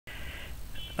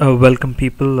Welcome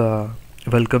people,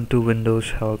 welcome to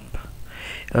Windows Help.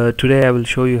 Today I will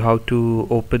show you how to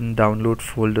open download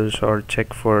folders or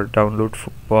check for download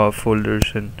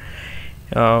folders in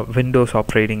Windows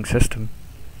operating system.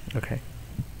 Okay,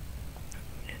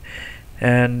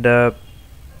 and the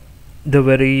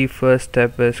very first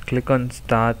step is click on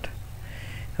start,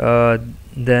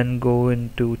 then go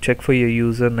into check for your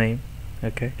username.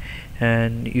 Okay,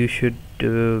 and you should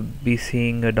be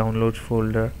seeing a downloads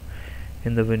folder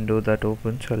in the window that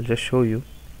opens. I'll just show you.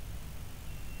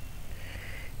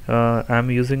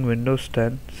 I'm using Windows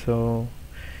 10, so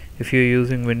if you're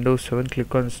using Windows 7,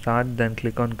 click on start, then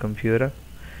click on computer,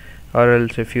 or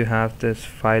else if you have this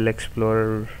file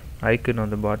explorer icon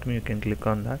on the bottom, you can click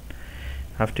on that.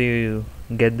 After you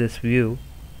get this view,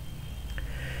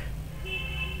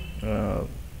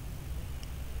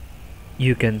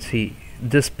 you can see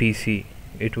this PC.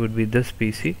 It would be this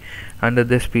PC. Under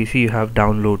this PC you have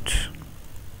downloads.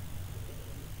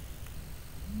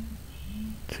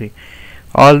 See,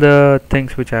 all the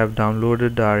things which I have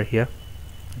downloaded are here.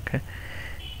 Okay,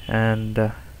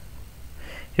 and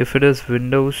if it is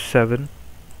Windows 7,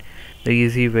 the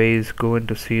easy way is go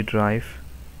into C drive.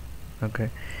 Okay,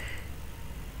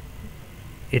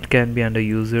 it can be under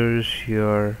users,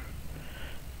 your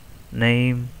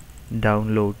name,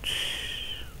 downloads.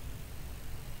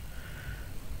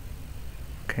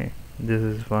 Okay, this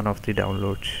is one of the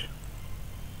downloads.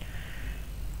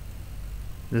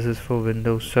 This is for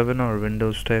Windows 7 or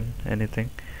Windows 10, anything.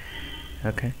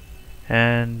 Okay,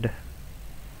 and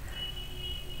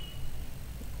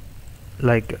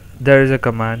like there is a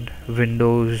command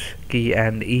Windows key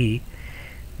and E,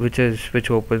 which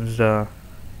opens the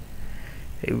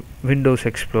Windows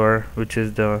Explorer, which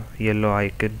is the yellow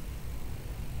icon.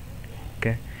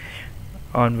 Okay,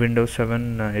 on Windows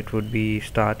 7 it would be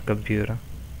start computer.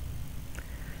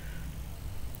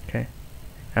 Okay,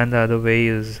 and the other way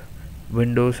is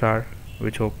Windows R,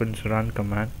 which opens run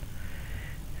command,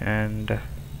 and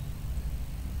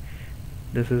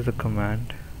this is the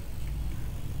command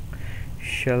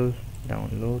shell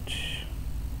downloads.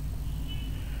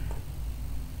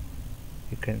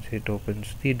 You can see it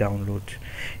opens the downloads.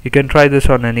 You can try this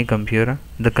on any computer.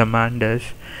 The command is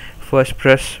first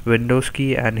press Windows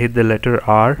key and hit the letter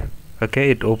R. Okay,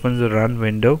 it opens the run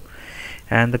window,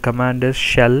 and the command is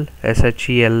shell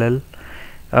shell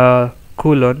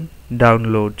colon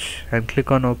downloads, and click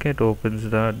on OK. It opens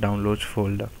the downloads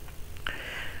folder.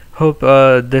 Hope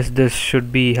this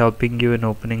should be helping you in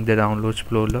opening the downloads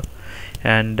folder,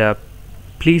 and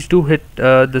please do hit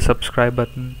the subscribe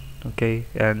button, okay,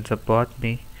 and support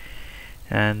me,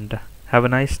 and have a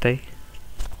nice day.